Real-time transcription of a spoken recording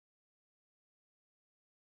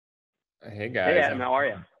Hey Hey guys, Adam, how are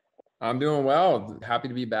you? I'm doing well. Happy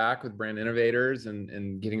to be back with Brand Innovators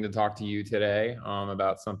and getting to talk to you today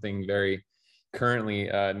about something very currently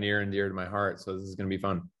near and dear to my heart. So this is going to be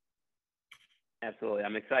fun. Absolutely.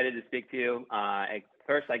 I'm excited to speak to you.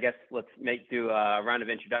 First, I guess let's do a round of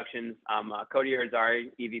introductions. I'm Cody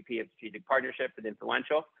Irizarry, EVP of Strategic Partnership with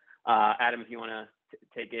Influential. Adam, if you want to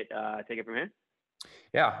take it from here.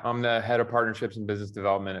 Yeah, I'm the head of partnerships and business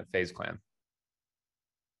development at FaZe Clan.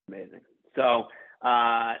 Amazing. So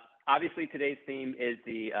obviously today's theme is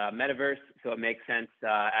the Metaverse, so it makes sense,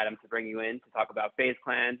 Adam, to bring you in to talk about FaZe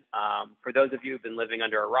Clan. For those of you who've been living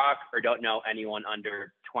under a rock or don't know anyone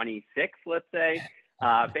under 26, let's say,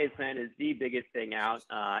 FaZe Clan is the biggest thing out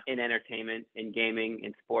in entertainment, in gaming,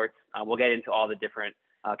 in sports. We'll get into all the different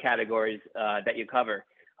categories that you cover.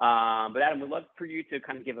 But Adam, we'd love for you to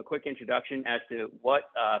kind of give a quick introduction as to what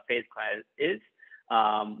FaZe Clan is,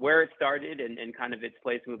 where it started and kind of its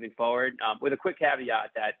place moving forward, with a quick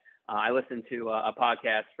caveat that I listened to a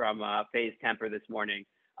podcast from FaZe Temper this morning.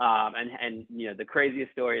 And you know, the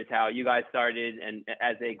craziest story is how you guys started and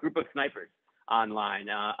as a group of snipers online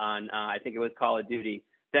on I think it was Call of Duty,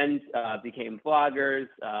 then became vloggers,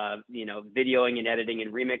 you know, videoing and editing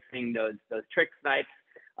and remixing those trick snipes.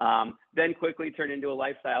 Then quickly turned into a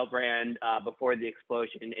lifestyle brand before the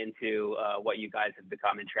explosion into what you guys have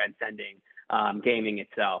become in transcending gaming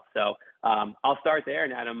itself. So I'll start there,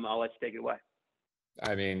 and Adam, I'll let you take it away.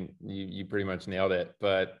 I mean, you pretty much nailed it,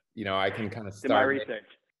 but you know, I can kind of Did my start. research.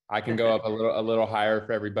 I can go up a little higher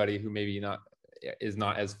for everybody who maybe not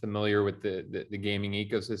as familiar with the gaming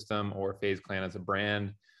ecosystem or FaZe Clan as a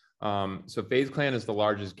brand. So FaZe Clan is the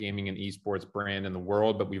largest gaming and esports brand in the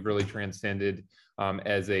world, but we've really transcended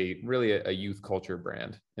as a youth culture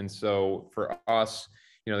brand. And so for us,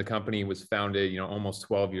 you know, the company was founded, you know, almost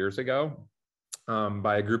 12 years ago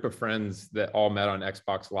by a group of friends that all met on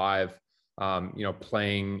Xbox Live, you know,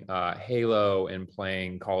 playing Halo and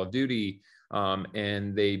playing Call of Duty.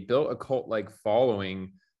 And they built a cult-like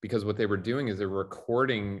following because what they were doing is they're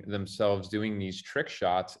recording themselves doing these trick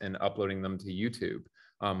shots and uploading them to YouTube,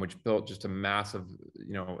 which built just a massive,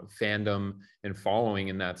 you know, fandom and following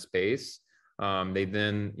in that space. They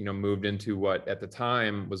then, you know, moved into what at the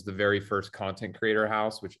time was the very first content creator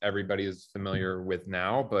house, which everybody is familiar with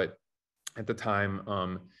now. But at the time,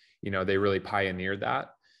 you know, they really pioneered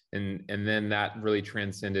that. And then that really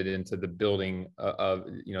transcended into the building of,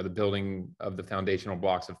 you know, the building of the foundational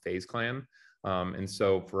blocks of FaZe Clan. And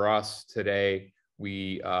so for us today,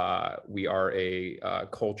 we are a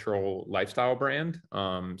cultural lifestyle brand.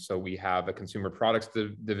 So we have a consumer products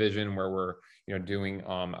division where we're, you know, doing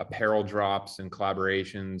apparel drops and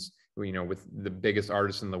collaborations, you know, with the biggest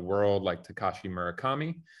artists in the world like Takashi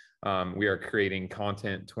Murakami. We are creating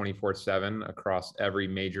content 24/7 across every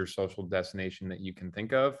major social destination that you can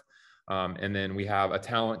think of. And then we have a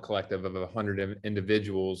talent collective of 100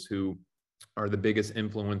 individuals who are the biggest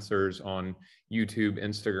influencers on YouTube,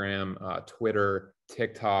 Instagram, Twitter,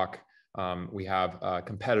 TikTok. We have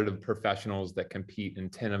competitive professionals that compete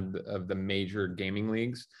in 10 of the major gaming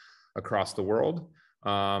leagues across the world.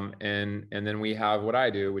 And then we have what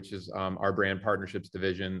I do, which is our brand partnerships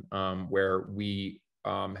division, where we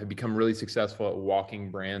have become really successful at walking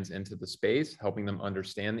brands into the space, helping them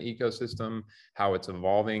understand the ecosystem, how it's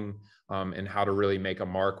evolving, and how to really make a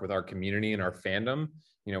mark with our community and our fandom.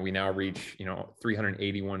 You know, we now reach, you know,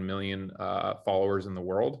 381 million followers in the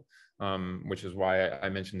world, which is why I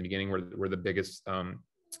mentioned in the beginning we're the biggest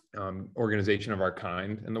organization of our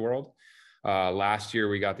kind in the world. Last year,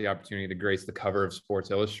 we got the opportunity to grace the cover of Sports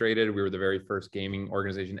Illustrated. We were the very first gaming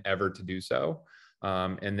organization ever to do so.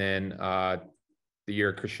 And then the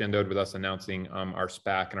year crescendoed with us announcing our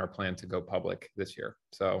SPAC and our plan to go public this year.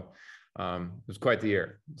 So it was quite the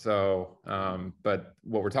year. So, but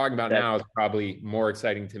what we're talking about now is probably more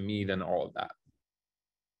exciting to me than all of that.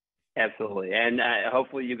 Absolutely. And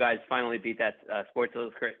hopefully you guys finally beat that Sports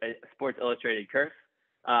Illustrated curse,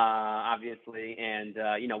 obviously. And,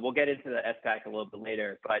 you know, we'll get into the SPAC a little bit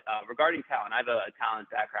later. But regarding talent, I have a talent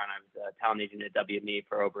background. I was a talent agent at WME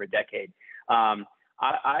for over a decade.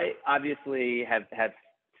 I obviously have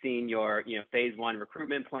seen your, you know, phase one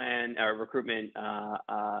recruitment plan or recruitment,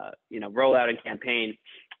 you know, rollout and campaign.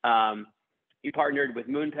 You partnered with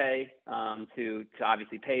MoonPay to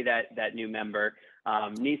obviously pay that new member,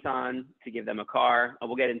 Nissan to give them a car.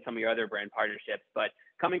 We'll get into some of your other brand partnerships, but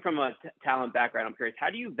coming from a talent background, I'm curious, how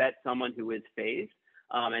do you vet someone who is FaZe,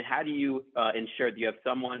 and how do you ensure that you have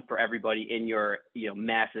someone for everybody in your, you know,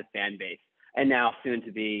 massive fan base? And now soon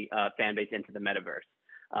to be fan base into the metaverse.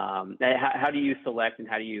 How do you select and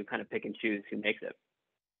how do you kind of pick and choose who makes it?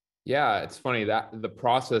 Yeah, it's funny that the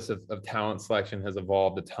process of talent selection has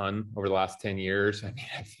evolved a ton over the last 10 years. I mean,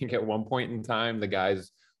 I think at one point in time, the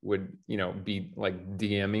guys would, be like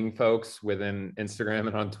DMing folks within Instagram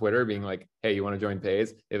and on Twitter being like, hey, you want to join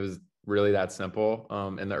FaZe? It was really that simple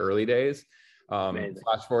in the early days. Amazing.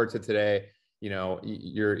 Flash forward to today,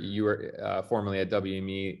 you were formerly at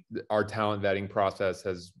WME. Our talent vetting process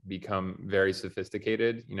has become very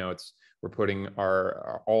sophisticated. We're putting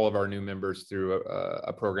all of our new members through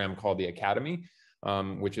a program called the Academy,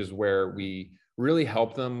 which is where we really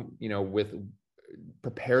help them, with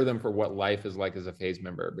prepare them for what life is like as a FaZe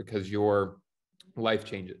member, because your life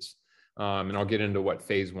changes. And I'll get into what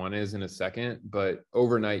phase one is in a second, but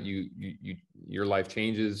overnight your life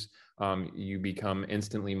changes. You become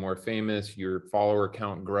instantly more famous, your follower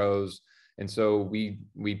count grows. And so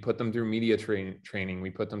we put them through media training,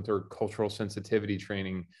 we put them through cultural sensitivity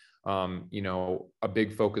training. A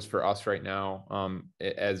big focus for us right now,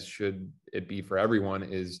 as should it be for everyone,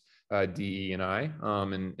 is DE and I,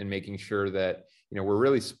 and making sure that we're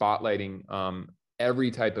really spotlighting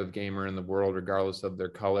every type of gamer in the world, regardless of their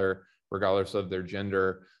color, regardless of their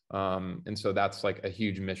gender. And so that's like a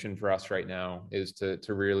huge mission for us right now, is to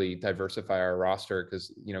really diversify our roster,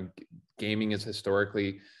 because gaming is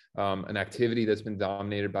historically an activity that's been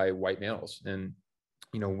dominated by white males, and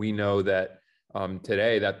we know that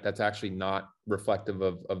today that's actually not reflective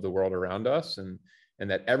of the world around us, and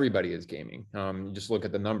that everybody is gaming. You just look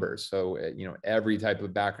at the numbers. So every type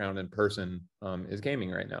of background and person is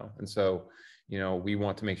gaming right now, and so we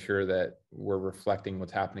want to make sure that we're reflecting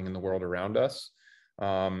what's happening in the world around us.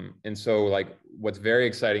 And so, like, what's very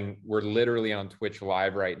exciting, we're literally on Twitch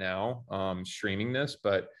live right now, streaming this,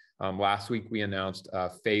 but last week we announced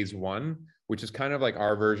phase one, which is kind of like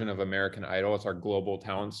our version of American Idol. It's our global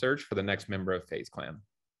talent search for the next member of FaZe Clan.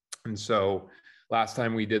 And so last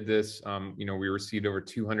time we did this, we received over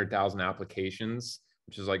 200,000 applications,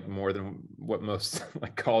 which is like more than what most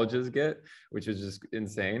like colleges get, which is just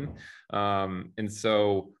insane. And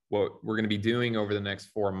so what we're going to be doing over the next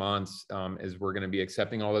 4 months is we're going to be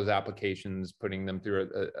accepting all those applications, putting them through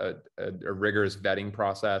a rigorous vetting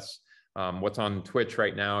process. What's on Twitch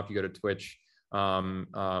right now, if you go to Twitch,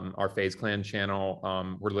 our FaZe Clan channel,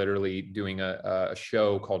 we're literally doing a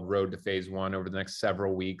show called Road to Phase One over the next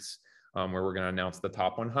several weeks, where we're going to announce the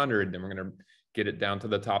top 100. Then we're going to get it down to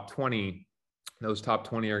the top 20. Those top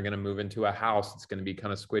 20 are going to move into a house. It's going to be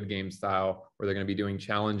kind of Squid Game style, where they're going to be doing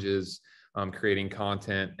challenges, creating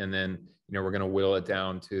content, and then we're going to whittle it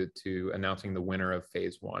down to announcing the winner of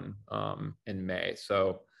phase one in May.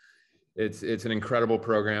 So it's an incredible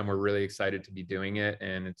program. We're really excited to be doing it,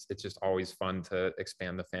 and it's just always fun to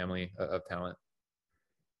expand the family of talent.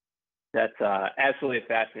 That's absolutely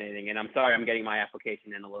fascinating, and I'm sorry I'm getting my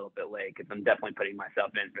application in a little bit late, because I'm definitely putting myself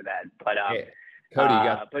in for that. But hey, Cody,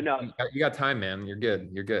 no, you got time, man. You're good.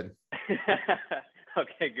 You're good.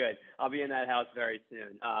 Okay, good. I'll be in that house very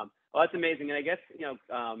soon. Well, that's amazing, and I guess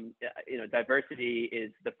diversity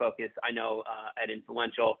is the focus. I know at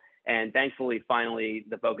Influential, and thankfully, finally,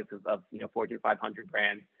 the focus of Fortune 500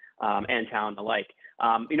 brands and talent alike.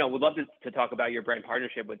 We'd love to talk about your brand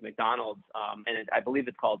partnership with McDonald's, and I believe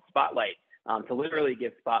it's called Spotlight. To literally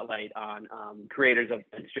give spotlight on creators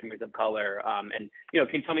and streamers of color. And can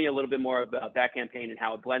you tell me a little bit more about that campaign and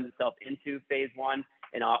how it blends itself into phase one,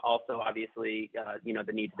 and also obviously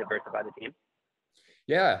the need to diversify the team?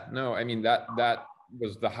 Yeah, no, I mean that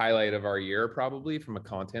was the highlight of our year, probably from a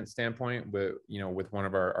content standpoint. But with one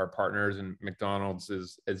of our partners, and McDonald's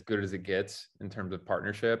is as good as it gets in terms of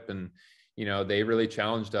partnership, and they really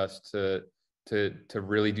challenged us to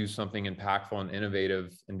really do something impactful and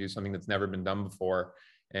innovative, and do something that's never been done before.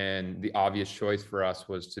 And the obvious choice for us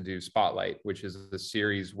was to do Spotlight, which is a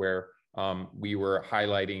series where we were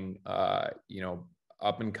highlighting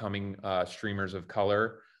up and coming streamers of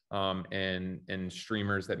color, and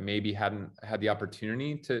streamers that maybe hadn't had the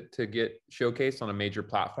opportunity to get showcased on a major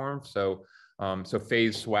platform. So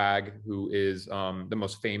FaZe Swag, who is the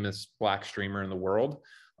most famous Black streamer in the world,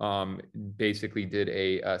 basically did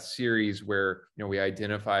a series where we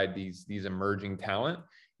identified these emerging talent,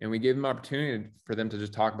 and we gave them opportunity for them to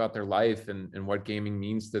just talk about their life and what gaming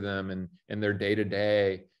means to them, and their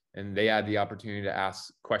day-to-day. And they had the opportunity to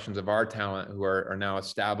ask questions of our talent, who are now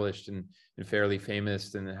established and fairly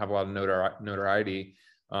famous and have a lot of notoriety.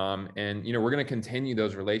 And we're going to continue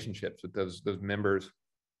those relationships with those members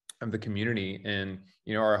of the community. And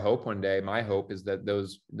our hope one day, my hope, is that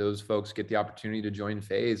those folks get the opportunity to join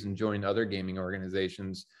FaZe and join other gaming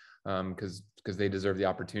organizations, because they deserve the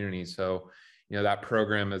opportunity. So that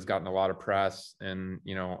program has gotten a lot of press, and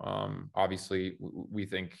obviously we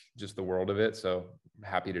think just the world of it. So I'm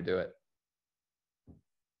happy to do it.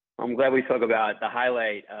 I'm glad we talk about the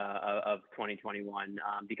highlight of 2021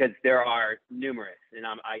 because there are numerous, and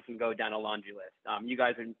I can go down a laundry list. You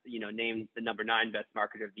guys are, named the #9 best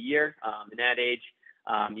marketer of the year in that age.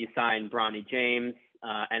 You signed Bronny James,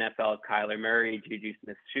 NFL's Kyler Murray, Juju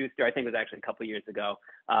Smith-Schuster. I think it was actually a couple years ago.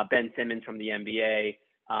 Ben Simmons from the NBA.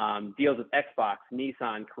 Deals with Xbox,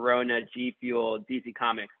 Nissan, Corona, G Fuel, DC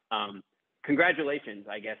Comics. Congratulations,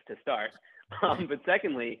 I guess, to start. But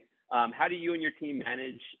secondly, how do you and your team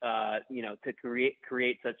manage, to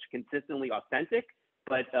create such consistently authentic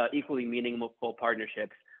but equally meaningful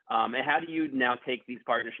partnerships? And how do you now take these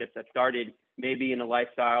partnerships that started maybe in the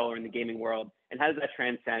lifestyle or in the gaming world, and how does that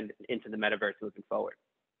transcend into the metaverse moving forward?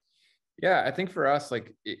 Yeah, I think for us, I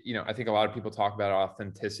think a lot of people talk about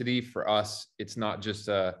authenticity. For us, it's not just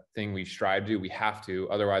a thing we strive to, we have to,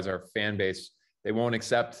 otherwise our fan base, they won't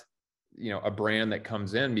accept, a brand that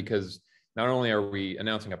comes in, because not only are we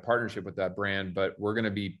announcing a partnership with that brand, but we're going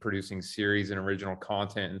to be producing series and original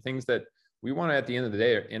content and things that we want to, at the end of the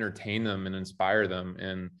day, entertain them and inspire them.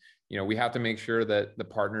 And, we have to make sure that the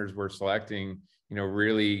partners we're selecting,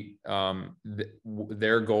 really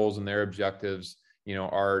their goals and their objectives,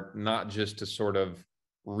 are not just to sort of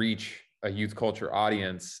reach a youth culture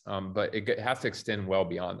audience, but it has to extend well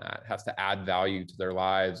beyond that. It has to add value to their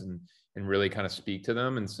lives and really kind of speak to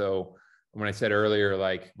them. And so when I said earlier,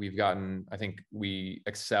 I think we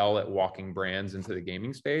excel at walking brands into the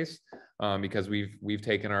gaming space, because we've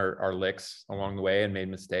taken our licks along the way and made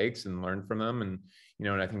mistakes and learned from them. And,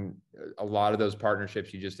 and I think a lot of those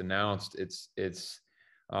partnerships you just announced,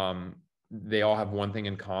 they all have one thing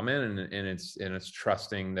in common, and it's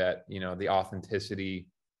trusting that, the authenticity,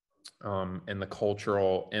 and the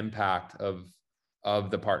cultural impact of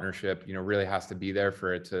the partnership, really has to be there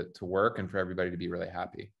for it to work and for everybody to be really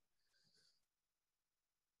happy.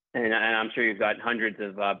 And I'm sure you've got hundreds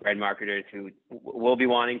of brand marketers who will be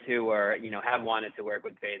wanting to, or have wanted to work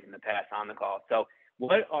with FaZe in the past on the call. So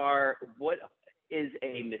what is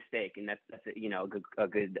a mistake? And that's a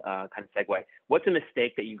good kind of segue. What's a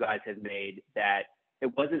mistake that you guys have made that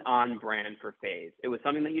it wasn't on brand for FaZe? It was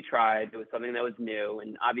something that you tried. It was something that was new,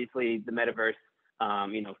 and obviously the metaverse,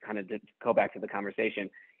 kind of to go back to the conversation,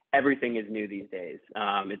 everything is new these days.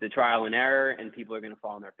 It's a trial and error, and people are going to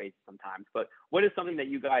fall on their faces sometimes. But what is something that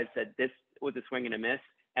you guys said, this was a swing and a miss,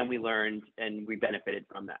 and we learned and we benefited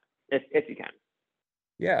from that, if you can?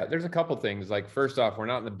 Yeah, there's a couple things. First off, we're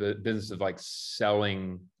not in the business of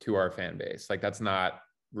selling to our fan base. That's not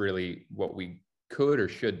really what we could or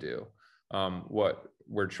should do. What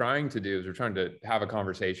we're trying to do is we're trying to have a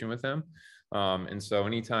conversation with them. And so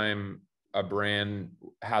anytime a brand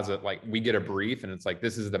has we get a brief and it's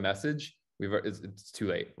this is the message, it's too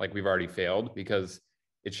late. We've already failed, because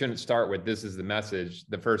it shouldn't start with this is the message.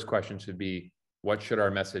 The first question should be, what should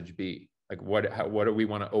our message be? What do we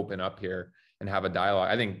want to open up here and have a dialogue?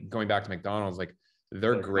 I think going back to McDonald's,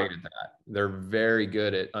 they're great at that. They're very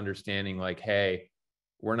good at understanding hey,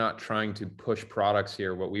 we're not trying to push products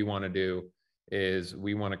here. What we want to do is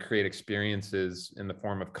we want to create experiences in the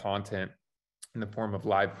form of content, in the form of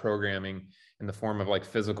live programming, in the form of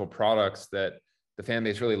physical products that the fan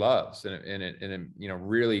base really loves. And it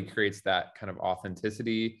really creates that kind of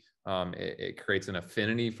authenticity. It creates an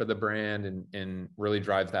affinity for the brand and really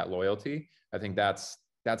drives that loyalty. I think that's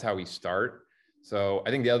how we start. So I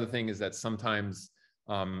think the other thing is that sometimes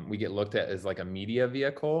we get looked at as a media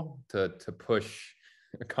vehicle to push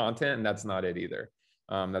content, and that's not it either.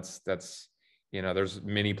 That's there's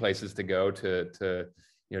many places to go to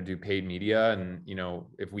do paid media. And,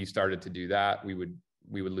 if we started to do that, we would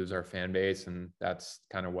lose our fan base, and that's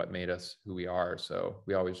kind of what made us who we are. So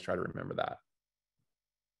we always try to remember that.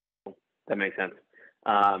 That makes sense.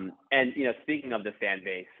 And, speaking of the fan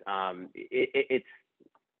base, it's,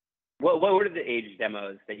 what are the age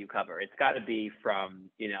demos that you cover? It's got to be from,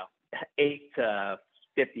 8 to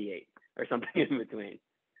 58 or something in between.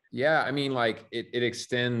 Yeah. I mean, it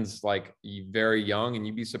extends very young, and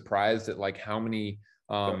you'd be surprised at how many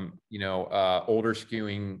older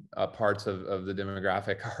skewing parts of the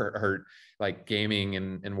demographic are gaming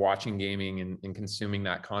and watching gaming and consuming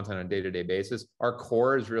that content on a day-to-day basis. Our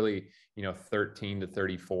core is really, 13 to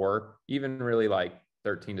 34, even really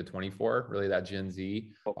 13 to 24, really that Gen Z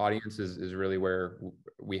audience is really where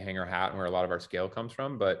we hang our hat and where a lot of our scale comes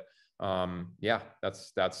from. But yeah,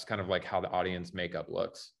 that's kind of how the audience makeup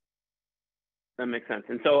looks. That makes sense.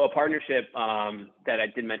 And so a partnership that I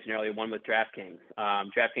did mention earlier, one with DraftKings.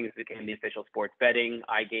 DraftKings became the official sports betting,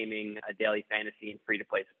 iGaming, a daily fantasy, and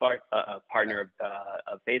free-to-play partner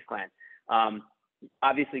of FaZe Clan.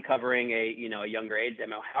 Obviously covering a younger age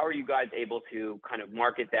demo. How are you guys able to kind of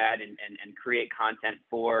market that and create content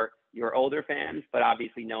for your older fans, but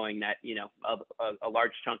obviously knowing that, you know, a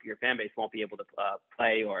large chunk of your fan base won't be able to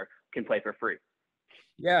play or can play for free.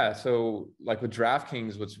 Yeah. So like with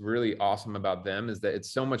DraftKings, what's really awesome about them is that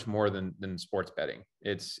it's so much more than sports betting.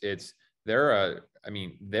 I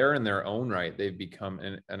mean, they're in their own right. They've become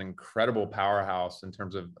an incredible powerhouse in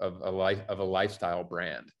terms of a lifestyle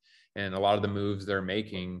brand. And a lot of the moves they're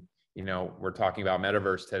making, you know, we're talking about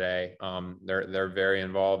Metaverse today. They're very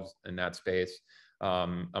involved in that space,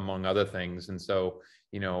 among other things. And so,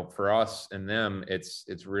 you know, for us and them, it's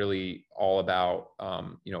really all about,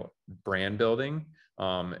 you know, brand building.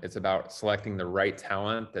 It's about selecting the right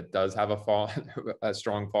talent that does have a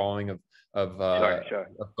strong following of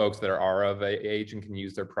folks that are of age and can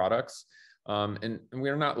use their products. And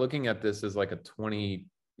we're not looking at this as like a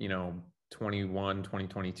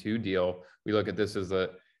 2022 deal. We look at this as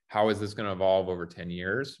how is this going to evolve over 10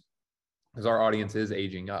 years? Because our audience is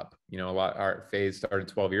aging up. You know, our FaZe started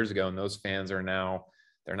 12 years ago, and those fans are now,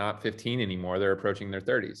 they're not 15 anymore. They're approaching their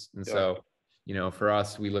 30s. And so, you know, for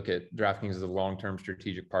us, we look at DraftKings as a long-term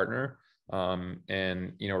strategic partner.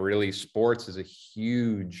 And, you know, really sports is a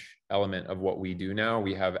huge element of what we do now.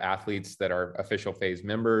 We have athletes that are official FaZe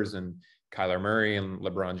members, and Kyler Murray and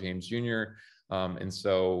LeBron James Jr. And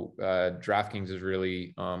so DraftKings is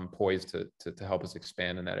really poised to help us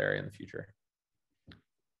expand in that area in the future.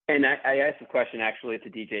 And I asked a question actually to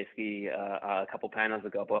DJ Ski a couple panels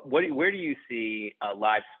ago, but where do you see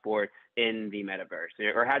live sports in the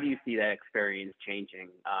metaverse, or how do you see that experience changing,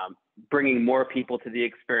 bringing more people to the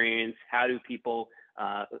experience? How do people,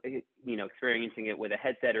 you know, experiencing it with a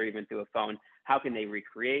headset or even through a phone, how can they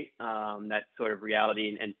recreate that sort of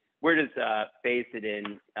reality? And where does FaZe fit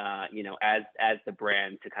in, you know, as the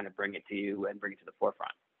brand to kind of bring it to you and bring it to the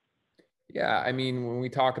forefront? Yeah, I mean, when we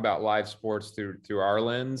talk about live sports through our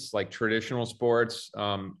lens, like traditional sports,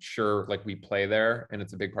 sure, like we play there and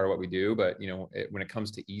it's a big part of what we do. But, you know, when it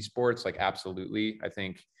comes to esports, like absolutely. I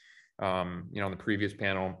think, you know, on the previous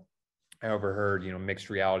panel, I overheard, you know, mixed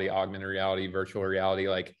reality, augmented reality, virtual reality.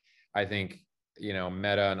 Like, I think, you know,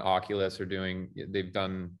 Meta and Oculus they've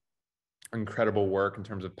done incredible work in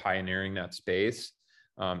terms of pioneering that space.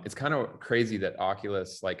 It's kind of crazy that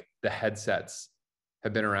Oculus, like the headsets,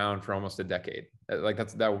 have been around for almost a decade. Like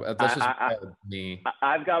that's just me.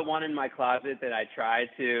 I've got one in my closet that I try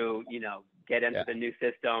to, you know, get into the new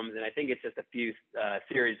systems, and I think it's just a few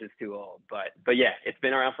series is too old. But yeah, it's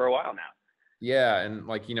been around for a while now. Yeah, and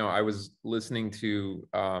like, you know, I was listening to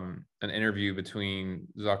an interview between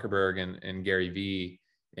Zuckerberg and Gary Vee,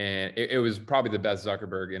 and it was probably the best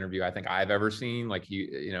Zuckerberg interview I think I've ever seen. Like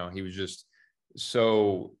you know, he was just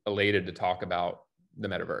so elated to talk about the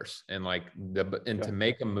metaverse and to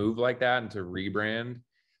make a move like that and to rebrand.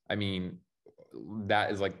 I mean,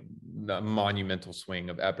 that is like the monumental swing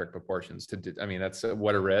of epic proportions I mean, that's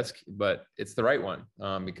what a risk, but it's the right one,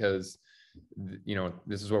 because, you know,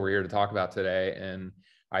 this is what we're here to talk about today. And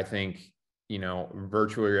I think, you know,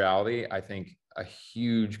 virtual reality, I think a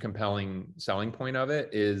huge compelling selling point of it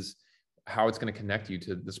is how it's going to connect you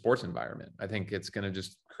to the sports environment. I think it's going to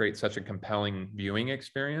just create such a compelling viewing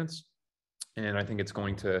experience. And I think it's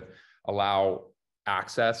going to allow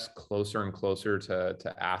access closer and closer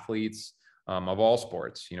to athletes of all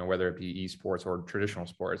sports, you know, whether it be esports or traditional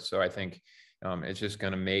sports. So I think it's just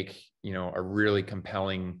going to make, you know, a really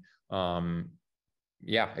compelling,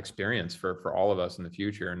 experience for all of us in the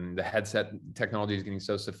future. And the headset technology is getting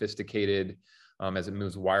so sophisticated as it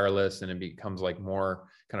moves wireless and it becomes like more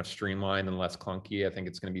kind of streamlined and less clunky. I think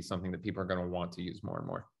it's going to be something that people are going to want to use more and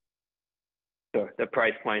more. Sure. The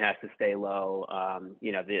price point has to stay low.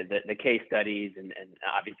 You know, the case studies and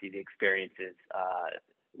obviously the experiences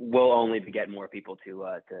will only get more people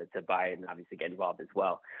to buy it and obviously get involved as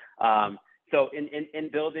well. So in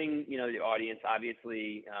building, you know, the audience,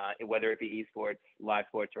 obviously, whether it be esports, live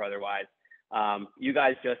sports, or otherwise, you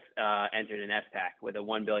guys just entered an SPAC with a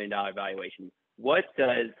 $1 billion valuation. What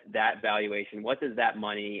does that valuation, what does that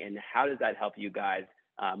money, and how does that help you guys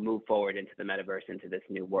move forward into the metaverse, into this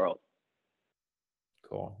new world?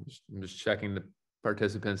 Cool. I'm just checking the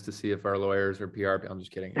participants to see if our lawyers or PR. I'm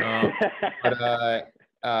just kidding.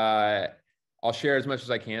 I'll share as much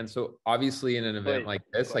as I can. So obviously in an event like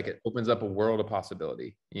this, like it opens up a world of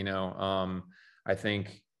possibility. You know, I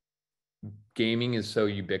think gaming is so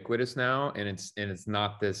ubiquitous now, and it's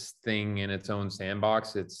not this thing in its own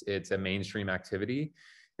sandbox. It's a mainstream activity.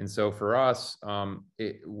 And so for us,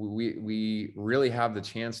 we really have the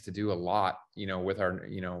chance to do a lot, you know, with our,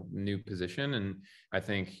 you know, new position. And I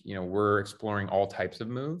think, you know, we're exploring all types of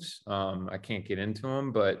moves. I can't get into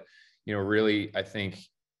them, but, you know, really, I think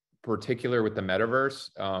particular with the metaverse,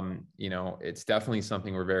 it's definitely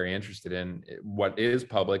something we're very interested in. What is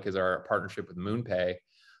public is our partnership with MoonPay.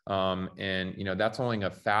 And that's only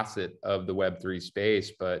a facet of the Web3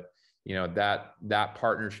 space, but that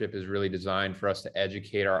partnership is really designed for us to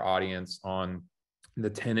educate our audience on the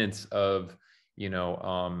tenets of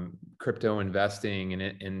crypto investing and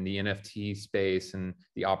in the NFT space and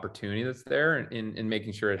the opportunity that's there, and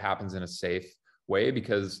making sure it happens in a safe way,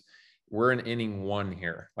 because we're in inning one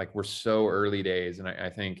here. Like, we're so early days. And I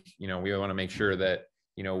think, we want to make sure that,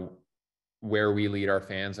 where we lead our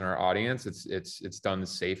fans and our audience, it's done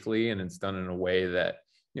safely, and it's done in a way that,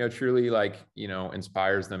 truly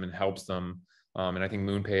inspires them and helps them. And I think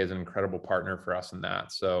MoonPay is an incredible partner for us in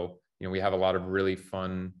that. So, we have a lot of really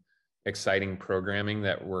fun, exciting programming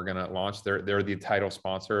that we're going to launch. They're the title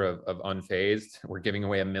sponsor of Unfazed. We're giving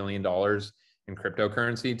away $1 million in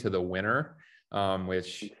cryptocurrency to the winner,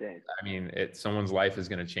 which Insane. I mean, someone's life is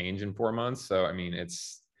going to change in 4 months. So, I mean,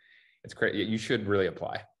 it's great. You should really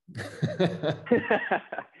apply.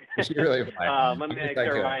 You should really apply. Let me make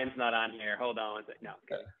sure Ryan's not on here. Hold on one second. No,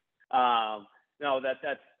 okay. No,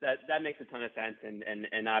 that makes a ton of sense,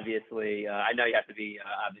 and obviously, I know you have to be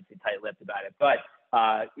obviously tight-lipped about it, but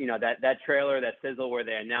that trailer, that sizzle where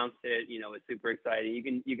they announced it, was super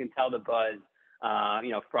exciting. You can tell the buzz,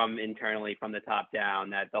 from internally, from the top down,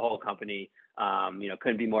 that the whole company,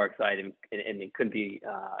 couldn't be more excited, and it couldn't be,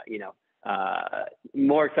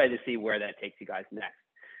 more excited to see where that takes you guys next.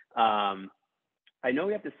 I know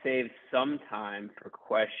we have to save some time for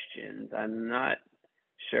questions. I'm not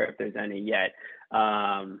sure if there's any yet.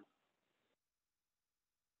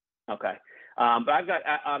 Okay. But I've got,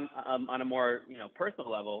 on a more,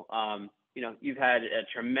 personal level, you've had a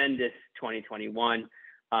tremendous 2021,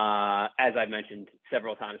 as I've mentioned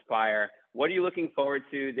several times prior. What are you looking forward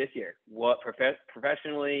to this year? What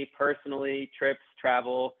professionally, personally, trips,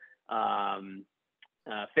 travel,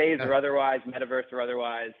 FaZe or otherwise, Metaverse or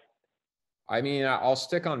otherwise? I mean, I'll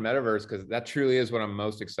stick on Metaverse because that truly is what I'm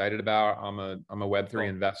most excited about. I'm a Web3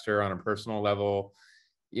 investor on a personal level.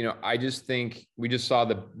 I just think we just saw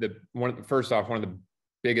one of the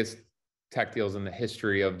biggest tech deals in the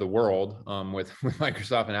history of the world, with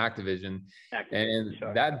Microsoft and Activision. And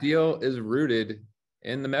sure, that deal is rooted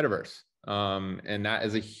in the Metaverse. And that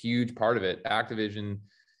is a huge part of it. Activision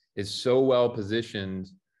is so well positioned.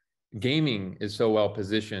 Gaming is so well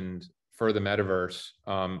positioned for the Metaverse.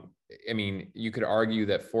 I mean, you could argue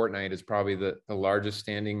that Fortnite is probably the largest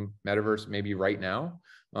standing metaverse maybe right now,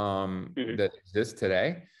 that exists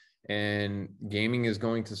today. And gaming is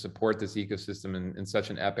going to support this ecosystem in such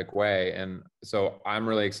an epic way. And so I'm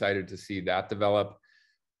really excited to see that develop.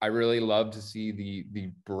 I really love to see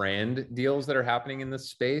the brand deals that are happening in this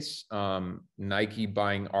space. Nike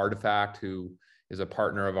buying Artifact, who is a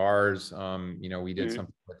partner of ours. We did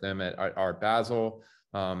something with them at Art Basel.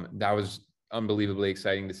 That was unbelievably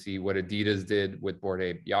exciting to see. What Adidas did with Bored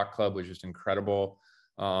Ape Yacht Club was just incredible.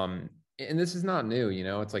 And this is not new,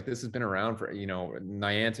 it's like, this has been around for,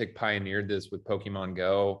 Niantic pioneered this with Pokemon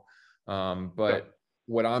Go. But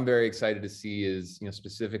what I'm very excited to see is,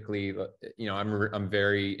 specifically, I'm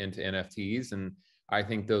very into NFTs, and I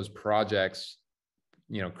think those projects,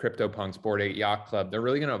 CryptoPunks, Bored Ape Yacht Club, they're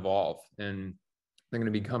really going to evolve, and they're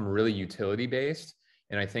going to become really utility based.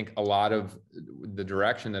 And I think a lot of the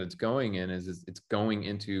direction that it's going in is it's going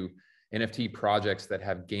into NFT projects that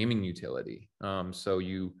have gaming utility. So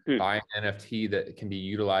you buy an NFT that can be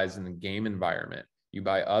utilized in the game environment. You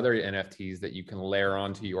buy other NFTs that you can layer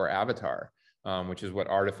onto your avatar, which is what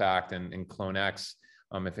Artifact and CloneX,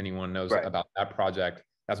 if anyone knows about that project,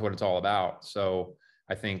 that's what it's all about. So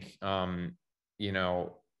I think,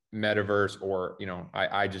 Metaverse, or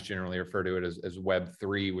I just generally refer to it as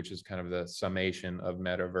Web3, which is kind of the summation of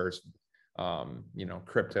Metaverse,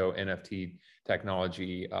 crypto, NFT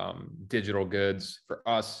technology, digital goods. For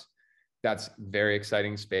us, that's very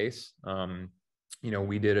exciting space.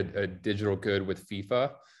 We did a digital good with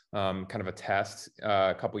FIFA, kind of a test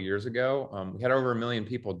a couple years ago. We had over 1 million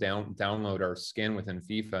people download our skin within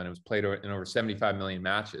FIFA, and it was played in over 75 million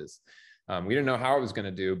matches. We didn't know how it was going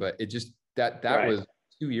to do, but it just that was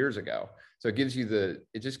 2 years ago. So it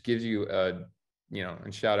just gives you a,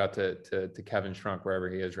 and shout out to Kevin Shrunk wherever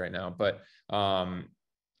he is right now. But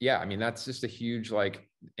yeah, I mean, that's just a huge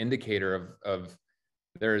indicator of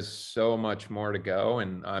there's so much more to go,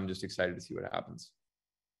 and I'm just excited to see what happens.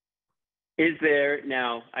 Is there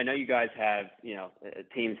now? I know you guys have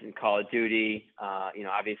teams in Call of Duty,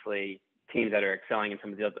 obviously teams that are excelling in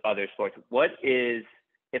some of the other sports.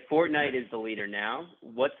 If Fortnite is the leader now,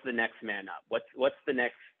 what's the next man up? What's the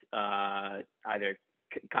next either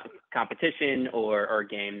competition or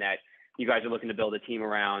game that you guys are looking to build a team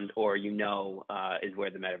around, or is where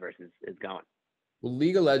the metaverse is going? Well,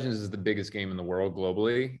 League of Legends is the biggest game in the world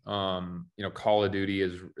globally. Call of Duty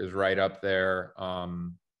is right up there.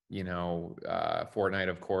 Fortnite,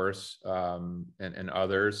 of course, and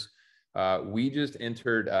others. We just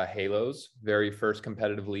entered Halo's very first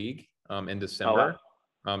competitive league in December.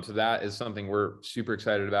 Oh, wow. So that is something we're super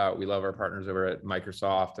excited about. We love our partners over at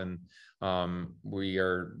Microsoft, and we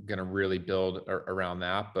are going to really build around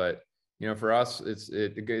that. But for us,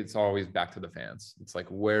 it's always back to the fans. It's like,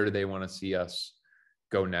 where do they want to see us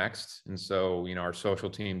go next? And so, our social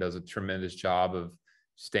team does a tremendous job of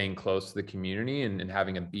staying close to the community and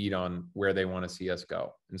having a beat on where they want to see us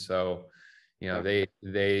go. And so, they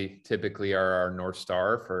typically are our North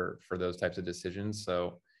Star for those types of decisions.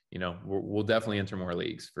 So, we'll definitely enter more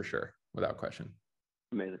leagues for sure, without question.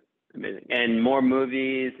 Amazing. And more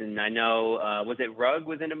movies. And I know, was it Rug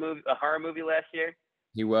was in a horror movie last year?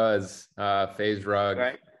 He was FaZe Rug.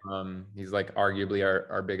 Right. He's like arguably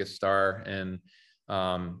our biggest star. And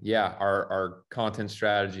our content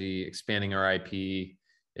strategy, expanding our IP,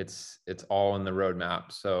 it's all in the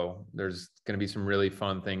roadmap. So there's going to be some really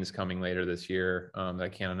fun things coming later this year that I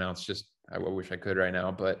can't announce. I wish I could right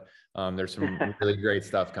now, but there's some really great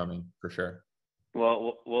stuff coming for sure.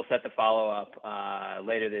 Well, we'll set the follow-up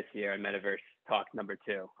later this year in Metaverse Talk number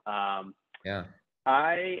 2. Yeah.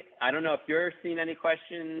 I don't know if you're seeing any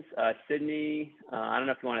questions, Sydney. I don't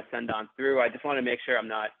know if you want to send on through. I just want to make sure I'm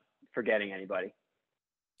not forgetting anybody.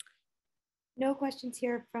 No questions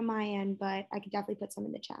here from my end, but I could definitely put some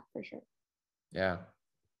in the chat for sure. Yeah.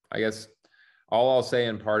 I guess all I'll say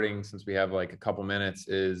in parting, since we have like a couple minutes,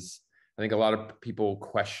 is I think a lot of people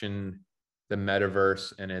question the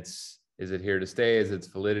metaverse and is it here to stay? Is its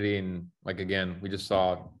validity? And like, again, we just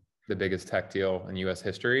saw the biggest tech deal in US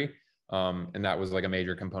history. And that was like a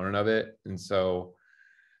major component of it. And so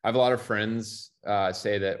I have a lot of friends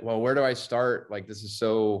say that, well, where do I start? Like, this is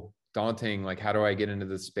so daunting. Like, how do I get into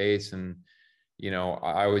this space? And,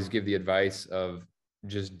 I always give the advice of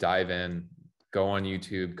just dive in, go on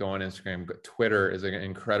YouTube, go on Instagram. Twitter is an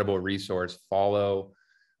incredible resource. Follow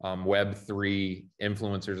Web3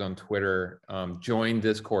 influencers on Twitter. Join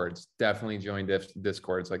Discords, definitely join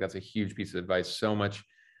Discords. Like, that's a huge piece of advice. So much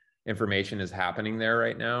information is happening there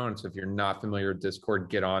right now. And so if you're not familiar with Discord,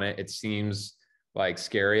 get on it. It seems like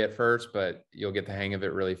scary at first, but you'll get the hang of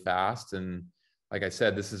it really fast. And like I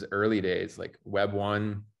said, this is early days, like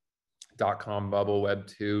Web1.com bubble,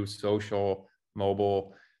 Web2, social,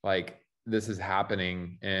 mobile, like this is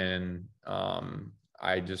happening. And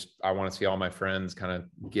I want to see all my friends kind of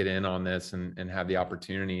get in on this and have the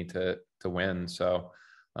opportunity to win. So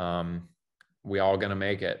we all going to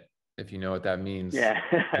make it. If you know what that means, yeah.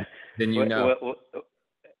 Then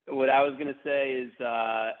What I was gonna say is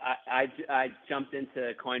I jumped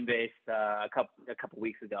into Coinbase a couple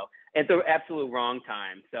weeks ago at the absolute wrong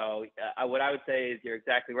time. So what I would say is you're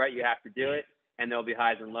exactly right. You have to do it, and there'll be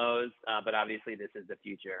highs and lows. But obviously, this is the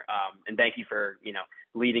future. And thank you for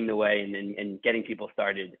leading the way and getting people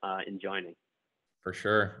started in joining. For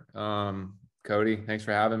sure, Cody. Thanks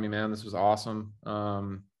for having me, man. This was awesome.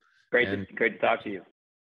 Great to talk to you.